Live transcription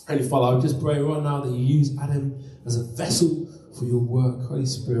Holy Father, I just pray right now that you use Adam as a vessel for your work. Holy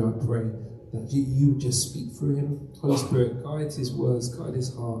Spirit, I pray that you would just speak through him. Holy Spirit, guide his words, guide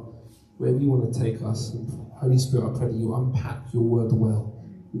his heart, wherever you want to take us. And Holy Spirit, I pray that you unpack your word well.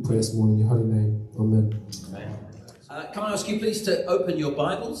 We pray this morning in your holy name. Amen. Amen. Can I ask you please to open your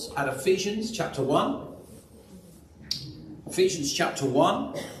Bibles at Ephesians chapter 1. Ephesians chapter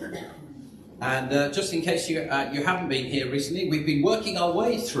 1. And just in case you haven't been here recently, we've been working our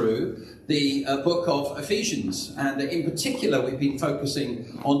way through the book of Ephesians. And in particular, we've been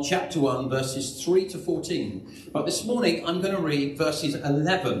focusing on chapter 1, verses 3 to 14. But this morning, I'm going to read verses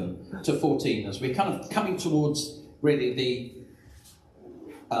 11 to 14, as we're kind of coming towards really the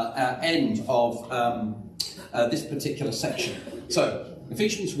end of this particular section. So,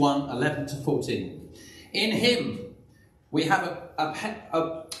 Ephesians 1, 11 to 14. In him we have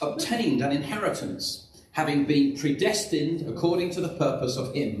obtained an inheritance, having been predestined according to the purpose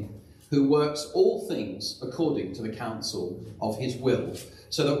of him who works all things according to the counsel of his will,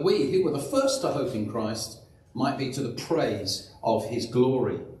 so that we, who were the first to hope in Christ, might be to the praise of his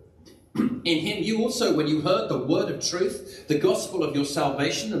glory. In him you also, when you heard the word of truth, the gospel of your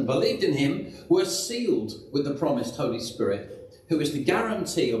salvation, and believed in him, were sealed with the promised Holy Spirit, who is the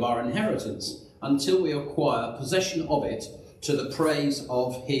guarantee of our inheritance until we acquire possession of it to the praise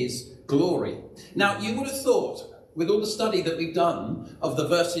of his glory. Now, you would have thought, with all the study that we've done of the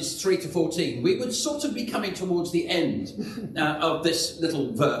verses 3 to 14, we would sort of be coming towards the end of this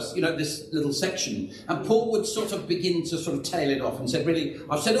little verse, this little section. And Paul would sort of begin to sort of tail it off and say, really,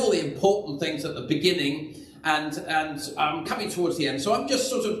 I've said all the important things at the beginning and I'm coming towards the end. So I'm just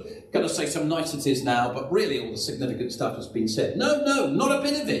sort of going to say some niceties now, but really all the significant stuff has been said. No, not a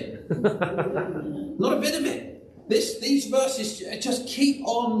bit of it. Not a bit of it. These verses just keep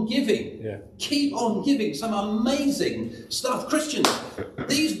on giving. Yeah. Keep on giving some amazing stuff. Christians,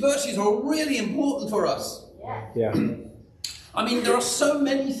 these verses are really important for us. Yeah. I mean, there are so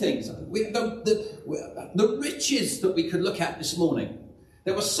many things. The riches that we could look at this morning.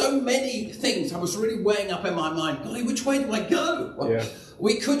 There were so many things I was really weighing up in my mind. Golly, which way do I go? Well,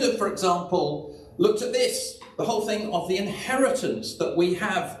 we could have, for example, looked at this. The whole thing of the inheritance that we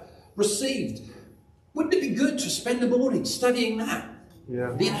have received. Wouldn't it be good to spend a morning studying that?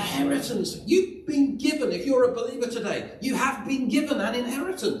 Yeah. The inheritance. You've been given, if you're a believer today, you have been given an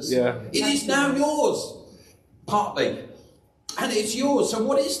inheritance. Yeah. It is now yours, partly. And it's yours. So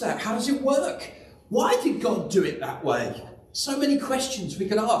what is that? How does it work? Why did God do it that way? So many questions we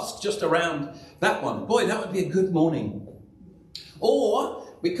could ask just around that one. Boy, that would be a good morning. Or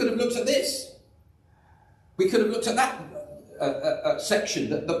we could have looked at this. We could have looked at that section,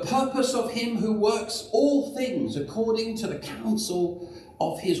 that the purpose of him who works all things according to the counsel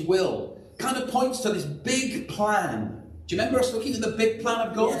of his will, kind of points to this big plan. Do you remember us looking at the big plan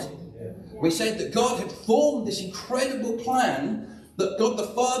of God? Yeah. We said that God had formed this incredible plan, that God the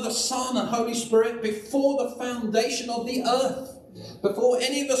Father, Son and Holy Spirit, before the foundation of the earth, before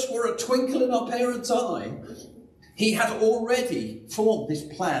any of us were a twinkle in our parents' eye, he had already formed this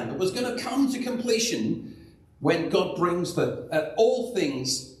plan that was going to come to completion when God brings all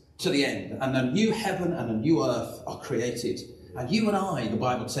things to the end, and a new heaven and a new earth are created. And you and I, the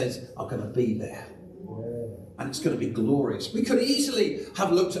Bible says, are going to be there. And it's going to be glorious. We could easily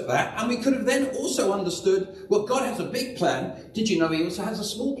have looked at that, and we could have then also understood, well, God has a big plan. Did you know he also has a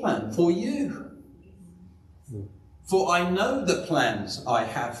small plan for you? For I know the plans I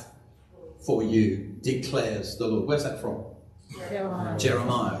have for you, declares the Lord. Where's that from?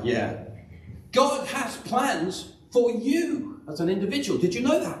 Jeremiah, yeah. God has plans for you as an individual. Did you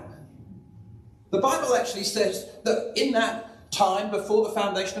know that? The Bible actually says that in that time before the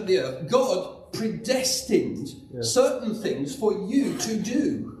foundation of the earth, God predestined certain things for you to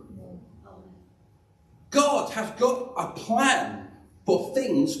do. God has got a plan for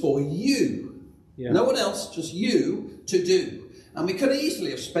things for you. Yeah. No one else, just you to do. And we could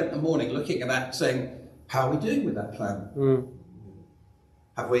easily have spent the morning looking at that and saying, how are we doing with that plan?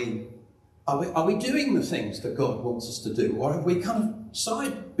 Are we doing the things that God wants us to do? Or have we kind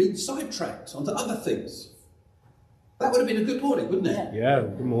of been sidetracked onto other things? That would have been a good morning, wouldn't it? Yeah,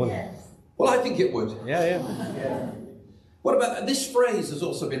 good morning. Yes. Well, I think it would. Yeah. What about this phrase has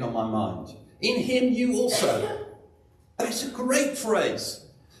also been on my mind. In him you also. That's a great phrase.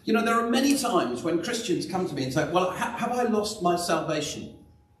 You know, there are many times when Christians come to me and say, well, have I lost my salvation?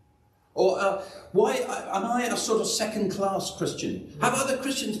 Or why am I a sort of second-class Christian? Have other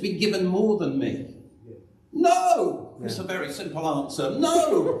Christians been given more than me? No! It's a very simple answer.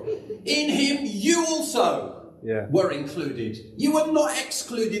 No! In him you also. were included. You were not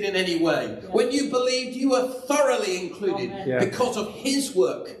excluded in any way. When you believed, you were thoroughly included because of his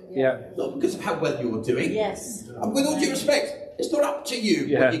work. Not because of how well you were doing. And with all due respect, it's not up to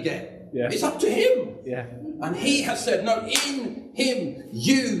you what you get. It's up to him. And he has said, no, in him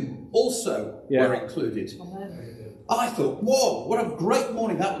you also were included. I thought, whoa, what a great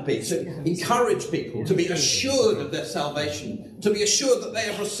morning that would be, to encourage people to be assured of their salvation, to be assured that they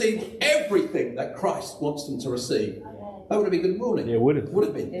have received everything that Christ wants them to receive. That would have been a good morning. It would have. Would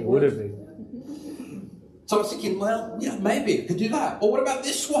have been. It would have been. So I was thinking, well, yeah, maybe it could do that. Or what about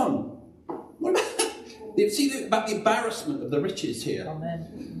this one? What about, see about the embarrassment of the riches here?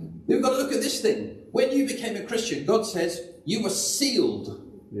 Amen. We've got to look at this thing. When you became a Christian, God says you were sealed.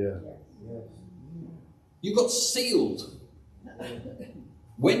 You got sealed.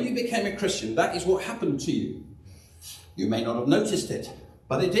 When you became a Christian, that is what happened to you. You may not have noticed it,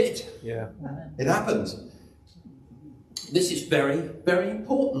 but it did. It happened. This is very, very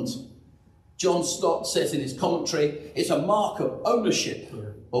important. John Stott says in his commentary, it's a mark of ownership,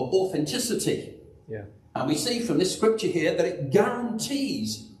 of authenticity. And we see from this scripture here that it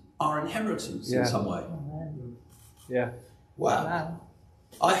guarantees our inheritance in some way. Wow.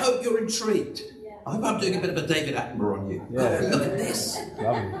 I hope you're intrigued. I hope I'm doing a bit of a David Attenborough on you. Look at this.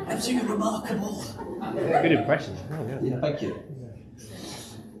 Absolutely remarkable. Good impression. Thank you.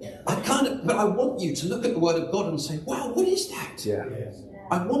 But I want you to look at the Word of God and say, wow, what is that?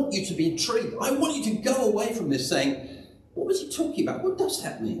 I want you to be intrigued. I want you to go away from this saying, what was he talking about? What does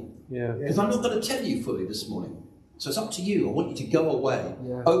that mean? Because I'm not going to tell you fully this morning. So it's up to you. I want you to go away,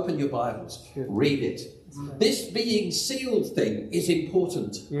 open your Bibles, read it. This being sealed thing is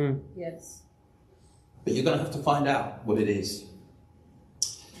important. But you're going to have to find out what it is.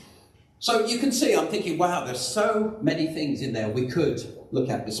 So you can see, I'm thinking, wow, there's so many things in there we could look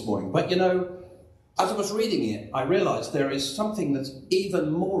at this morning. But you know, as I was reading it, I realised there is something that's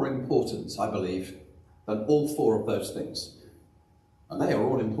even more important, I believe, than all four of those things. And they are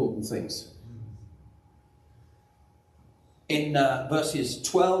all important things. In verses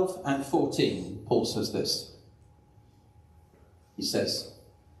 12 and 14, Paul says this. He says,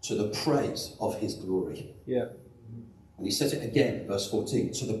 to the praise of his glory. And he says it again, verse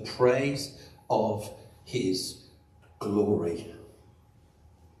 14, to the praise of his glory.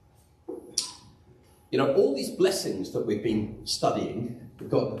 You know, all these blessings that we've been studying, that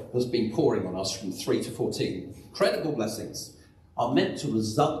God has been pouring on us from 3 to 14, incredible blessings, are meant to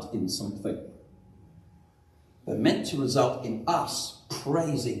result in something. They're meant to result in us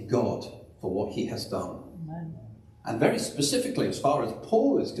praising God for what he has done. Amen. And very specifically, as far as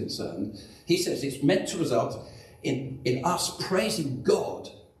Paul is concerned, he says it's meant to result in us praising God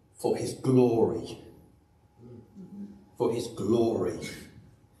for his glory. For his glory.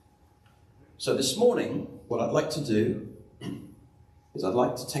 So this morning, what I'd like to do is I'd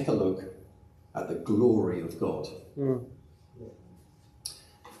like to take a look at the glory of God.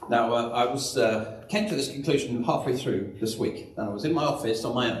 Now, I came to this conclusion halfway through this week, and I was in my office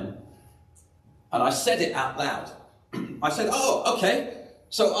on my own, and I said it out loud. I said, oh, okay,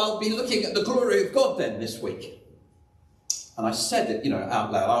 so I'll be looking at the glory of God then this week. And I said it, you know,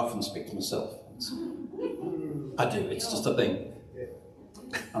 out loud. I often speak to myself. I do, it's just a thing.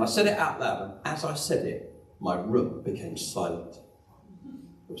 And I said it out loud, and as I said it, my room became silent.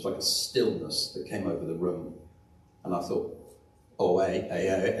 It was like a stillness that came over the room. And I thought, oh,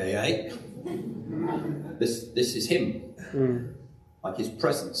 hey. This is him. Like his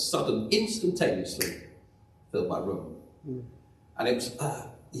presence, instantaneously filled my room. And it was,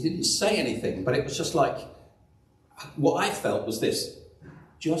 he didn't say anything, but it was just like, what I felt was this,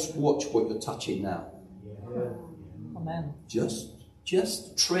 just watch what you're touching now. Amen.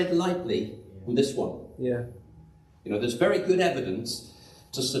 Just tread lightly on this one. Yeah. You know, there's very good evidence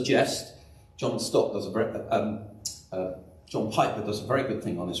to suggest, John Piper does a very good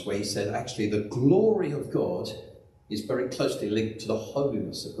thing on this, where he said, actually, the glory of God is very closely linked to the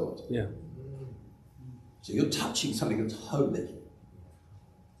holiness of God. Yeah. So you're touching something that's holy.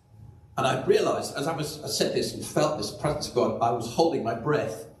 And I realised, as I said this and felt this presence of God, I was holding my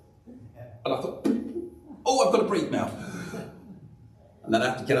breath. And I thought, oh, I've got to breathe now. And then I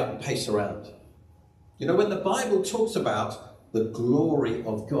have to get up and pace around. You know, when the Bible talks about the glory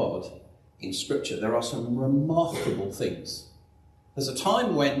of God in Scripture, there are some remarkable things. There's a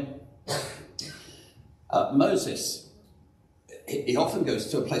time when Moses, he often goes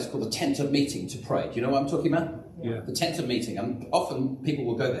to a place called the tent of meeting to pray. Do you know what I'm talking about? Yeah. The tent of meeting. And often people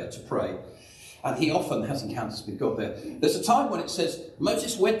will go there to pray. And he often has encounters with God there. There's a time when it says,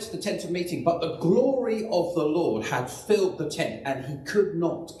 Moses went to the tent of meeting, but the glory of the Lord had filled the tent and he could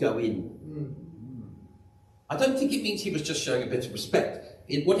not go in. I don't think it means he was just showing a bit of respect.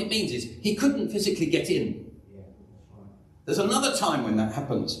 What it means is he couldn't physically get in. There's another time when that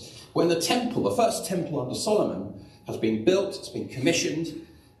happens, when the temple, the first temple under Solomon, has been built, it's been commissioned,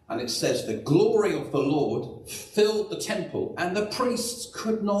 and it says the glory of the Lord filled the temple, and the priests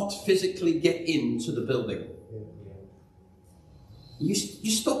could not physically get into the building. You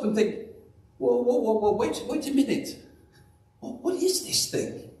stop and think, whoa, wait a minute. What is this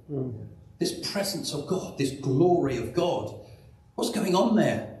thing? This presence of God, this glory of God. What's going on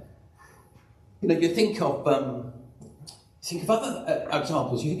there? You know, you think of other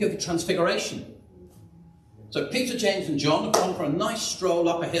examples. You think of the Transfiguration. So Peter, James and John have gone for a nice stroll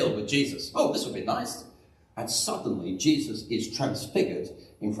up a hill with Jesus. Oh, this will be nice. And suddenly Jesus is transfigured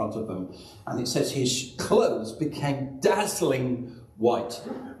in front of them. And it says his clothes became dazzling white.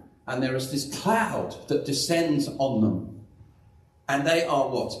 And there is this cloud that descends on them. And they are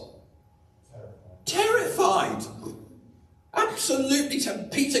what? Terrified. Absolutely.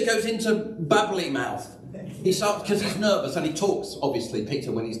 Peter goes into babbly mouth. He starts, because he's nervous, and he talks, obviously,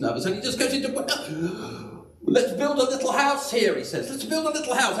 Peter, when he's nervous, and he just goes into, let's build a little house here, he says. Let's build a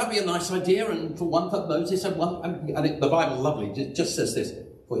little house. That'd be a nice idea. And for one for Moses, and the Bible, lovely, just says this,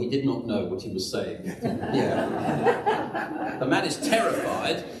 for he did not know what he was saying. Yeah. The man is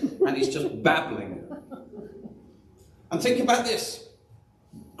terrified, and he's just babbling. And think about this.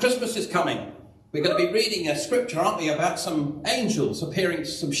 Christmas is coming. We're going to be reading a scripture, aren't we, about some angels appearing to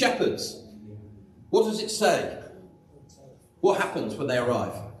some shepherds. What does it say? What happens when they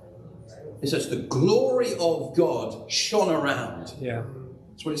arrive? It says the glory of God shone around. Yeah.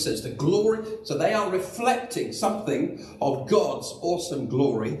 That's what it says, the glory. So they are reflecting something of God's awesome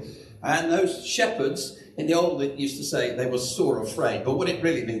glory. And those shepherds, in the old, it used to say they were sore afraid. But what it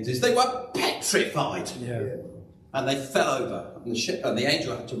really means is they were petrified. Yeah. And they fell over. And the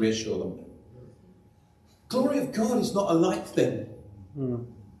angel had to reassure them. Glory of God is not a light thing.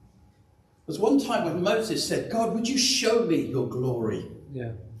 There's one time when Moses said, God, would you show me your glory?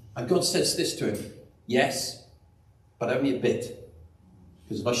 Yeah. And God says this to him, yes, but only a bit.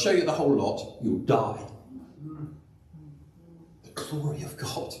 Because if I show you the whole lot, you'll die. The glory of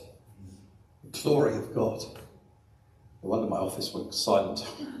God. The glory of God. No wonder my office went silent.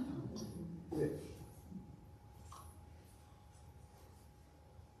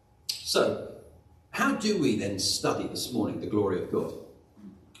 So, how do we then study this morning the glory of God?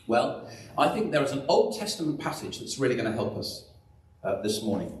 Well, I think there is an Old Testament passage that's really going to help us this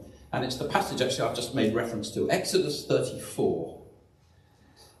morning. And it's the passage, actually, I've just made reference to, Exodus 34.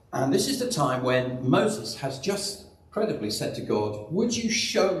 And this is the time when Moses has just credibly said to God, would you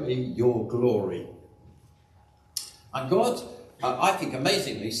show me your glory? And God, I think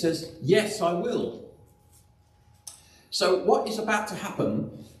amazingly, says, yes, I will. So what is about to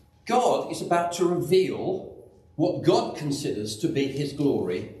happen? God is about to reveal what God considers to be his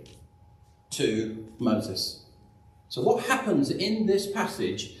glory to Moses. So what happens in this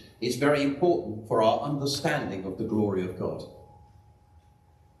passage is very important for our understanding of the glory of God.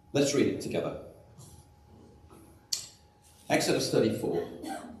 Let's read it together. Exodus 34.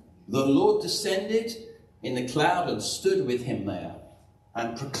 The Lord descended in the cloud and stood with him there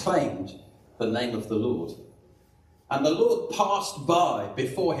and proclaimed the name of the Lord. And the Lord passed by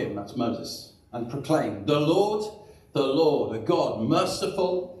before him, that's Moses, and proclaimed, the Lord, a God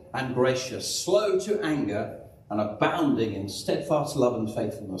merciful and gracious, slow to anger and abounding in steadfast love and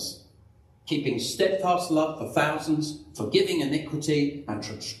faithfulness, keeping steadfast love for thousands, forgiving iniquity and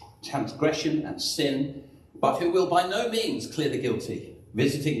transgression and sin, but who will by no means clear the guilty,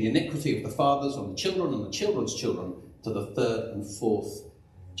 visiting the iniquity of the fathers on the children and the children's children to the third and fourth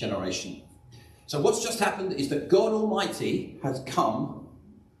generation. So what's just happened is that God Almighty has come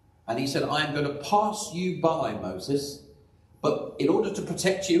and he said, I am going to pass you by, Moses, but in order to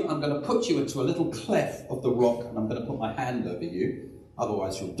protect you, I'm going to put you into a little cleft of the rock and I'm going to put my hand over you,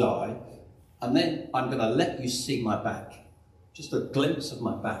 otherwise you'll die. And then I'm going to let you see my back, just a glimpse of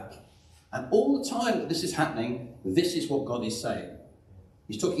my back. And all the time that this is happening, this is what God is saying.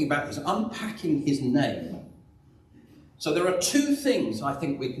 He's talking about, he's unpacking his name. So there are two things I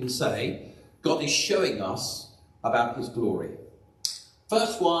think we can say God is showing us about his glory.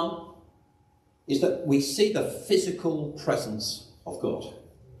 First one is that we see the physical presence of God.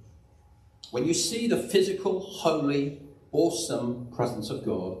 When you see the physical, holy, awesome presence of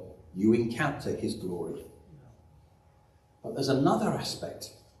God, you encounter his glory. But there's another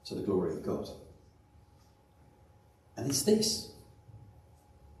aspect to the glory of God. And it's this: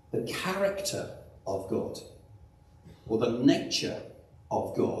 the character of God, or the nature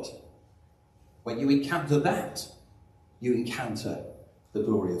of God. When you encounter that, you encounter the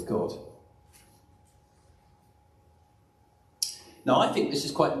glory of God. Now, I think this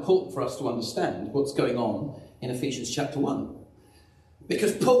is quite important for us to understand what's going on in Ephesians chapter 1.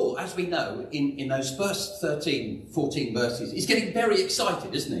 Because Paul, as we know, in those first 13, 14 verses, is getting very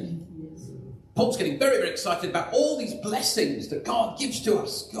excited, isn't he? Paul's getting very, very excited about all these blessings that God gives to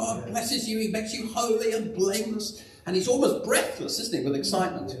us. God blesses you, he makes you holy and blameless. And he's almost breathless, isn't he, with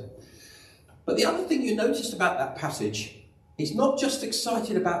excitement. But the other thing you noticed about that passage, he's not just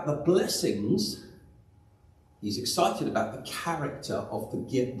excited about the blessings, he's excited about the character of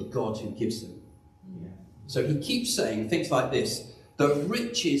the God who gives them. So he keeps saying things like this, the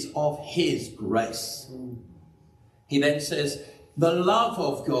riches of his grace. He then says, the love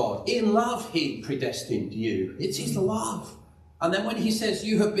of God. In love he predestined you. It's his love. And then when he says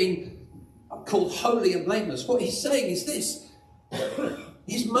you have been called holy and blameless, what he's saying is this.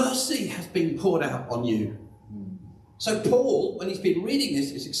 His mercy has been poured out on you. So Paul, when he's been reading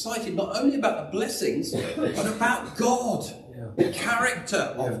this, is excited not only about the blessings, but about God. The character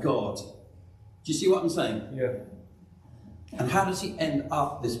of God. Do you see what I'm saying? Yeah. And how does he end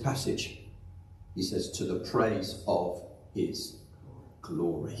up this passage? He says, to the praise of his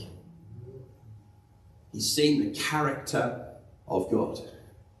glory. He's seen the character of God.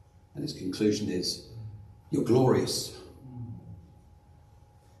 And his conclusion is, you're glorious.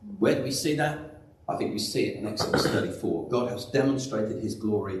 Where do we see that? I think we see it in Exodus 34. God has demonstrated his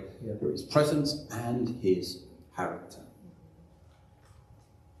glory through his presence and his character.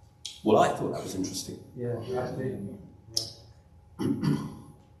 Well, I thought that was interesting. Yeah, absolutely.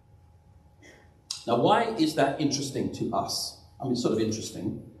 Now, why is that interesting to us? I mean, sort of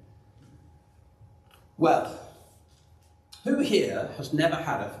interesting. Well, who here has never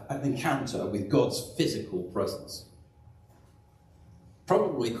had an encounter with God's physical presence?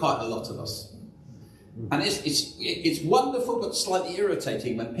 Probably quite a lot of us. And it's wonderful but slightly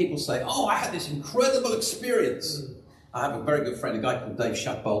irritating when people say, oh, I had this incredible experience. I have a very good friend, a guy called Dave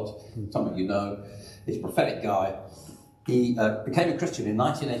Shadbolt, some of you know. He's a prophetic guy. He became a Christian in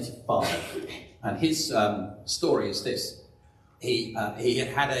 1985. And his story is this. He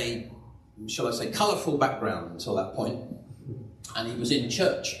had a, shall I say, colourful background until that point. And he was in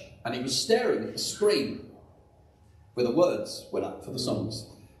church. And he was staring at the screen where the words went up for the songs.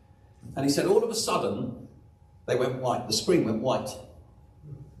 And he said all of a sudden, they went white. The screen went white.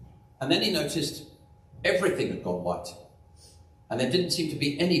 And then he noticed everything had gone white. And there didn't seem to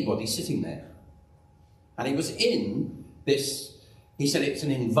be anybody sitting there. And he was in this, he said it's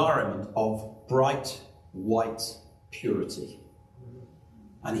an environment of bright white purity.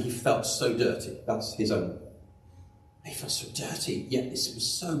 And he felt so dirty. That's his own. He felt so dirty, yet this was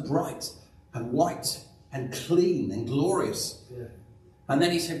so bright and white and clean and glorious. Yeah. And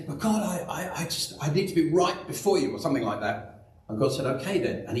then he said, but God, I need to be right before you, or something like that. And God said, okay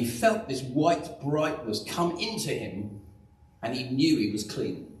then. And he felt this white brightness come into him, and he knew he was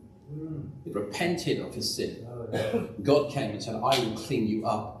clean. He repented of his sin. God came and said, I will clean you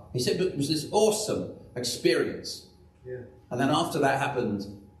up. He said, but it was this awesome experience. Yeah. And then after that happened,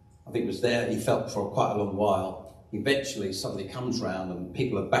 I think it was there, he felt for quite a long while. Eventually somebody comes round and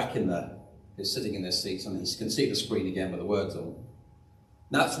people are back they're sitting in their seats, and he can see the screen again with the words on.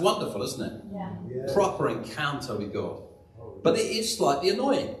 Now that's wonderful, isn't it? Yeah. Proper encounter with God. But it is slightly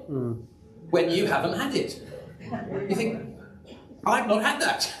annoying when you haven't had it. You think, I've not had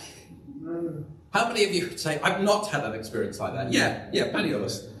that. How many of you would say, I've not had an experience like that? Yeah, plenty of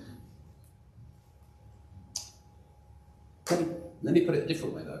us. Let me put it a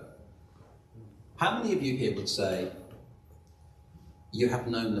different way though. How many of you here would say, you have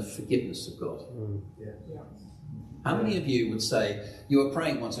known the forgiveness of God? How many of you would say, you were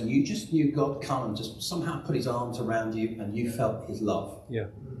praying once and you just knew God come and just somehow put his arms around you and you felt his love? Yeah.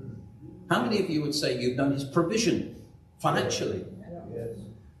 How many of you would say you've known his provision financially? Yes.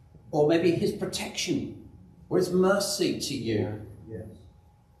 Or maybe his protection or his mercy to you? Yes.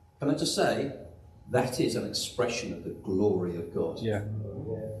 Can I just say, that is an expression of the glory of God. Yeah.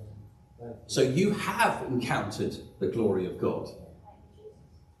 So you have encountered the glory of God.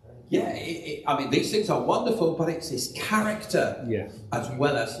 Yeah, I mean, these things are wonderful, but it's his character as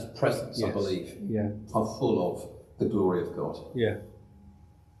well as his presence, I believe, are full of the glory of God. Yeah.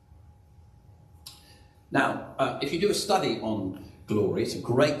 Now, if you do a study on glory, it's a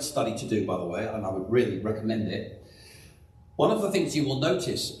great study to do, by the way, and I would really recommend it. One of the things you will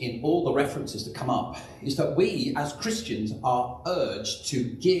notice in all the references that come up is that we, as Christians, are urged to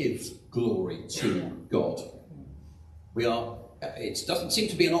give glory to God. It doesn't seem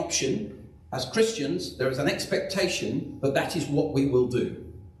to be an option. As Christians, there is an expectation that is what we will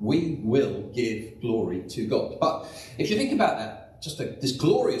do. We will give glory to God. But if you think about that, this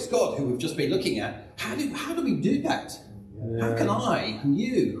glorious God who we've just been looking at, how do we do that? How can I and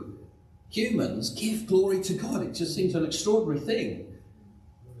you, humans, give glory to God? It just seems an extraordinary thing.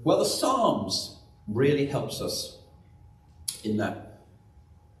 Well, the Psalms really helps us in that.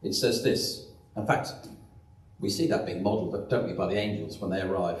 It says this. In fact, we see that being modelled, don't we, by the angels when they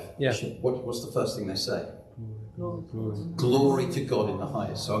arrive. Yeah. What's the first thing they say? Glory. Glory to God in the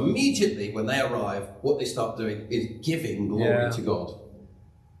highest. So immediately when they arrive, what they start doing is giving glory to God.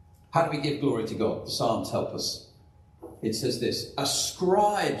 How do we give glory to God? The Psalms help us. It says this: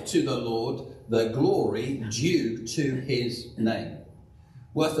 ascribe to the Lord the glory due to his name.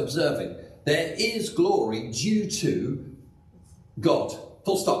 Worth observing. There is glory due to God.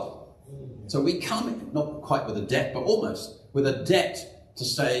 Full stop. So we come, not quite with a debt, but almost with a debt to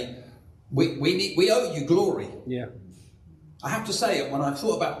say, we owe you glory. Yeah. I have to say, when I've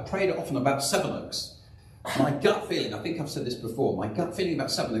prayed often about Sevenoaks, my gut feeling, I think I've said this before, my gut feeling about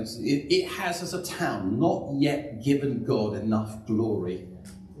Sevenoaks, it has as a town not yet given God enough glory.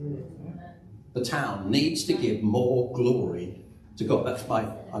 The town needs to give more glory to God. That's my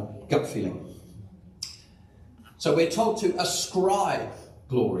gut feeling. So we're told to ascribe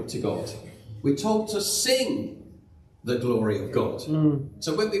glory to God. We're told to sing the glory of God.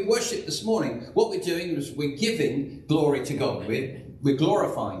 So when we worship this morning, what we're doing is we're giving glory to God. We're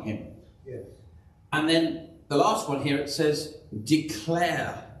glorifying him. Yes. And then the last one here, it says,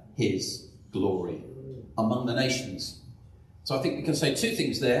 declare his glory among the nations. So I think we can say two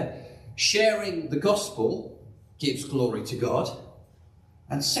things there. Sharing the gospel gives glory to God.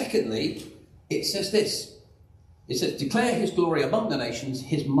 And secondly, it says this. It says, declare his glory among the nations,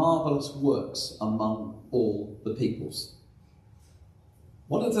 his marvellous works among all the peoples.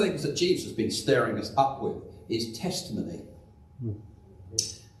 One of the things that Jesus has been stirring us up with is testimony.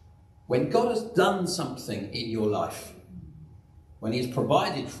 When God has done something in your life, when he's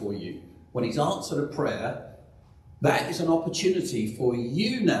provided for you, when he's answered a prayer, that is an opportunity for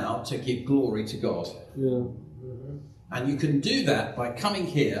you now to give glory to God. Yeah. And you can do that by coming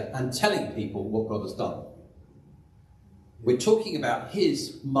here and telling people what God has done. We're talking about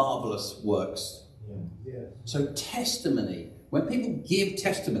his marvellous works. Yes. So testimony, when people give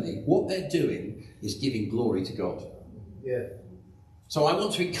testimony, what they're doing is giving glory to God. Yes. So I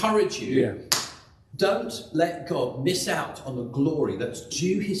want to encourage you, don't let God miss out on the glory that's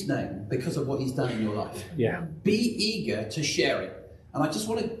due his name because of what he's done in your life. Yeah. Be eager to share it. And I just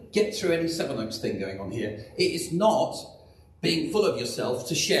want to get through any Sevenoaks thing going on here. It is not being full of yourself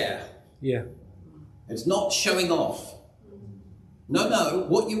to share. Yeah. It's not showing off. No,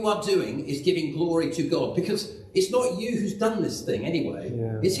 what you are doing is giving glory to God, because it's not you who's done this thing anyway.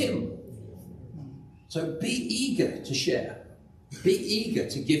 Yeah. It's him. So be eager to share. Be eager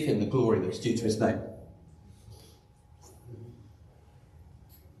to give him the glory that's due to his name.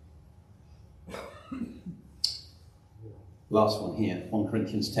 Last one here, 1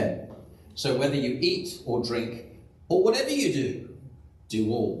 Corinthians 10. So whether you eat or drink or whatever you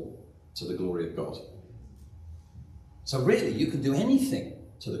do all to the glory of God. So really, you can do anything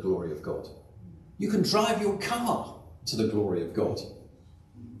to the glory of God. You can drive your car to the glory of God.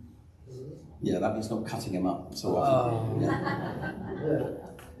 Yeah, that means not cutting him up so often. Yeah.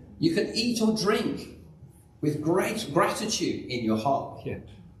 You can eat or drink with great gratitude in your heart. Yeah.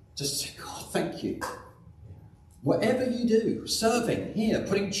 Just say, God, thank you. Whatever you do, serving here,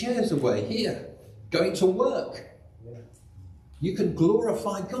 putting chairs away here, going to work, you can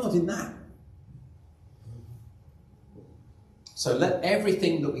glorify God in that. So let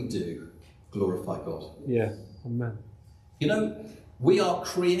everything that we do glorify God. Yeah. Amen. You know, we are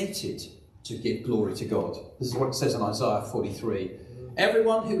created to give glory to God. This is what it says in Isaiah 43.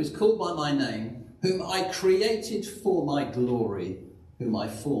 Everyone who is called by my name, whom I created for my glory, whom I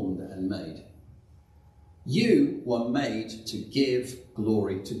formed and made. You were made to give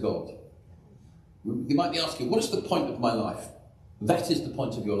glory to God. You might be asking, what is the point of my life? That is the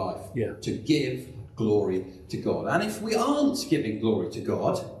point of your life. Yeah. To give glory to God. And if we aren't giving glory to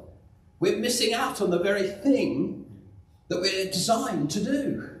God, we're missing out on the very thing that we're designed to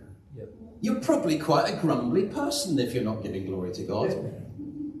do. Yep. You're probably quite a grumbly person if you're not giving glory to God,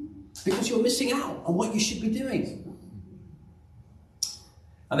 because you're missing out on what you should be doing.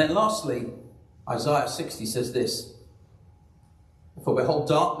 And then lastly, Isaiah 60 says this: for behold,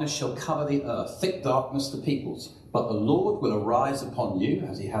 darkness shall cover the earth, thick darkness the peoples, but the Lord will arise upon you,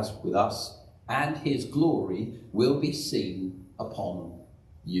 as he has with us, and his glory will be seen upon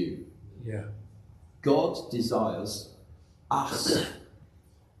you. Yeah. God desires us,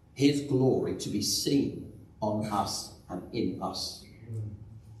 his glory, to be seen on us and in us.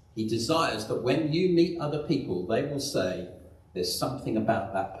 He desires that when you meet other people, they will say, there's something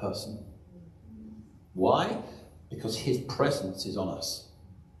about that person. Why? because his presence is on us.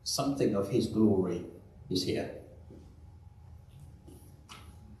 Something of his glory is here.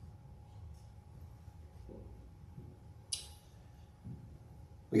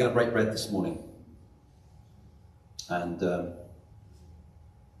 We're going to break bread this morning. And I'm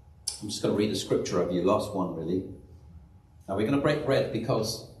just going to read a scripture over you, last one really. Now we're going to break bread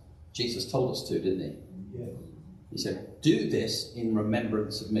because Jesus told us to, didn't he? Yeah. He said, do this in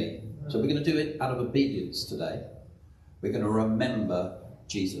remembrance of me. So we're going to do it out of obedience today. We're going to remember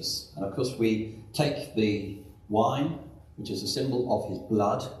Jesus. And of course we take the wine, which is a symbol of his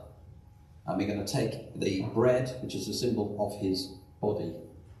blood, and we're going to take the bread, which is a symbol of his body.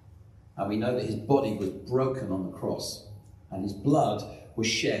 And we know that his body was broken on the cross, and his blood was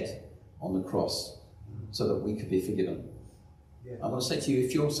shed on the cross so that we could be forgiven. Yeah. I want to say to you,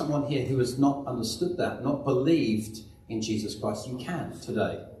 if you're someone here who has not understood that, not believed in Jesus Christ, you can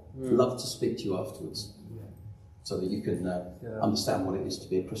today. I'd love to speak to you afterwards so that you can understand what it is to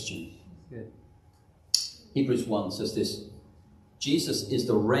be a Christian. Good. Hebrews 1 says this: Jesus is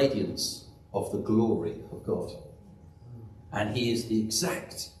the radiance of the glory of God, and he is the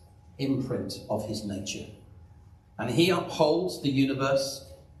exact imprint of his nature, and he upholds the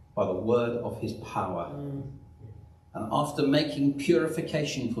universe by the word of his power. And after making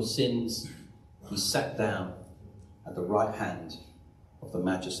purification for sins, he sat down at the right hand of the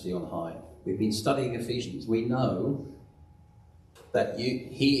Majesty on high. We've been studying Ephesians. We know that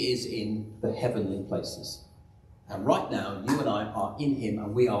he is in the heavenly places. And right now, you and I are in him,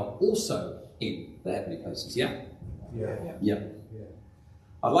 and we are also in the heavenly places. Yeah? Yeah.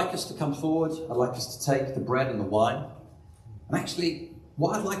 I'd like us to come forward. I'd like us to take the bread and the wine. And actually,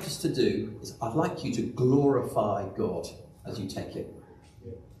 what I'd like us to do is I'd like you to glorify God as you take it.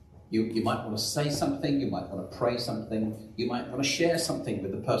 You might want to say something, you might want to pray something, you might want to share something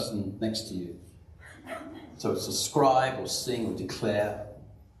with the person next to you. So it's ascribe or sing or declare.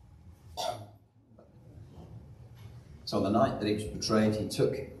 So on the night that he was betrayed, he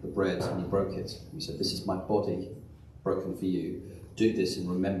took the bread and he broke it. He said, "This is my body broken for you. Do this in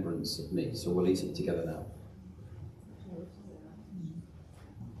remembrance of me." So we'll eat it together now.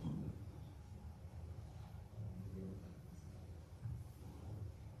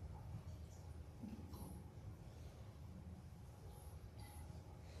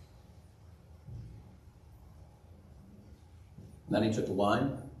 And then he took the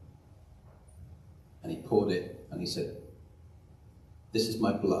wine and he poured it and he said, "This is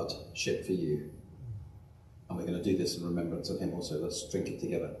my blood shed for you. And we're going to do this in remembrance of him also. Let's drink it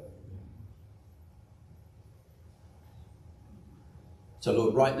together." So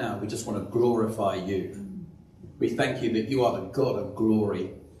Lord, right now we just want to glorify you. We thank you that you are the God of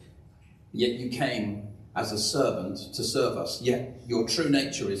glory. Yet you came as a servant to serve us. Yet your true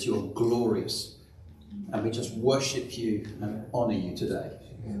nature is you're glorious. And we just worship you and honour you today.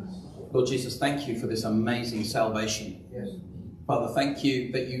 Lord Jesus, thank you for this amazing salvation. Father, thank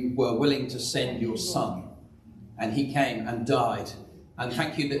you that you were willing to send your Son. And he came and died. And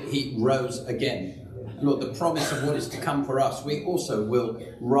thank you that he rose again. Lord, the promise of what is to come for us, we also will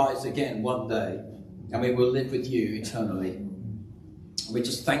rise again one day. And we will live with you eternally. And we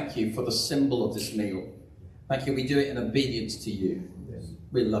just thank you for the symbol of this meal. Thank you, we do it in obedience to you.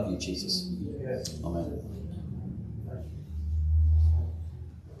 We love you, Jesus. Amen.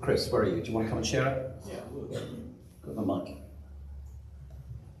 Chris, where are you? Do you want to come and share it? Yeah. Got the mic.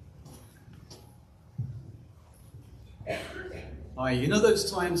 Hi, you know those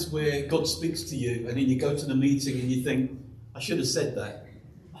times where God speaks to you and then you go to the meeting and you think, I should have said that.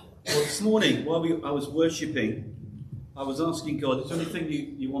 Well, this morning, while I was worshipping, I was asking God, is there anything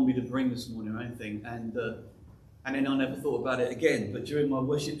you want me to bring this morning or anything? And then I never thought about it again. But during my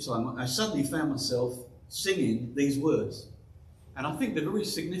worship time, I suddenly found myself singing these words. And I think they're very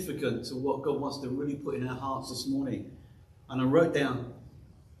significant to what God wants to really put in our hearts this morning. And I wrote down,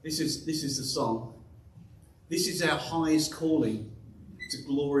 this is the song. This is our highest calling, to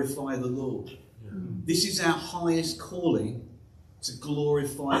glorify the Lord. This is our highest calling, to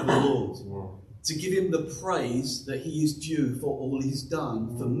glorify the Lord. To give him the praise that he is due for all he's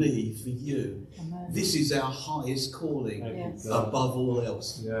done for me, for you. Amen. This is our highest calling, above all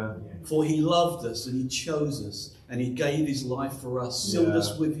else. Yeah. For he loved us and he chose us and he gave his life for us, sealed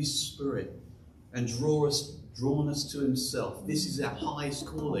us with his Spirit and drawn us to himself. This is our highest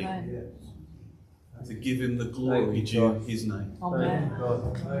calling. To give him the glory due his name. Amen.